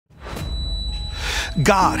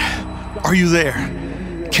God, are you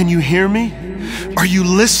there? Can you hear me? Are you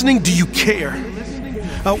listening? Do you care?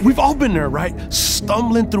 We've all been there, right?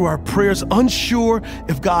 Stumbling through our prayers, unsure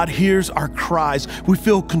if God hears our cries. We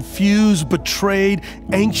feel confused, betrayed,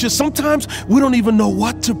 anxious. Sometimes we don't even know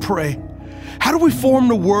what to pray. How do we form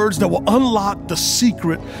the words that will unlock the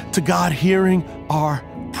secret to God hearing our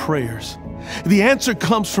prayers? The answer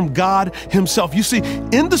comes from God Himself. You see,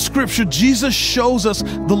 in the scripture, Jesus shows us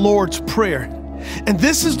the Lord's Prayer. And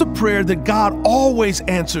this is the prayer that God always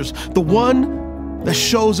answers, the one that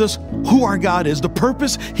shows us who our God is, the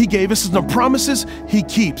purpose He gave us, and the promises He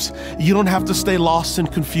keeps. You don't have to stay lost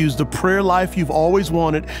and confused. The prayer life you've always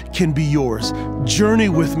wanted can be yours. Journey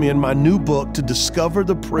with me in my new book to discover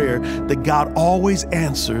the prayer that God always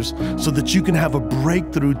answers so that you can have a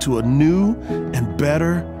breakthrough to a new and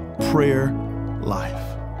better prayer life.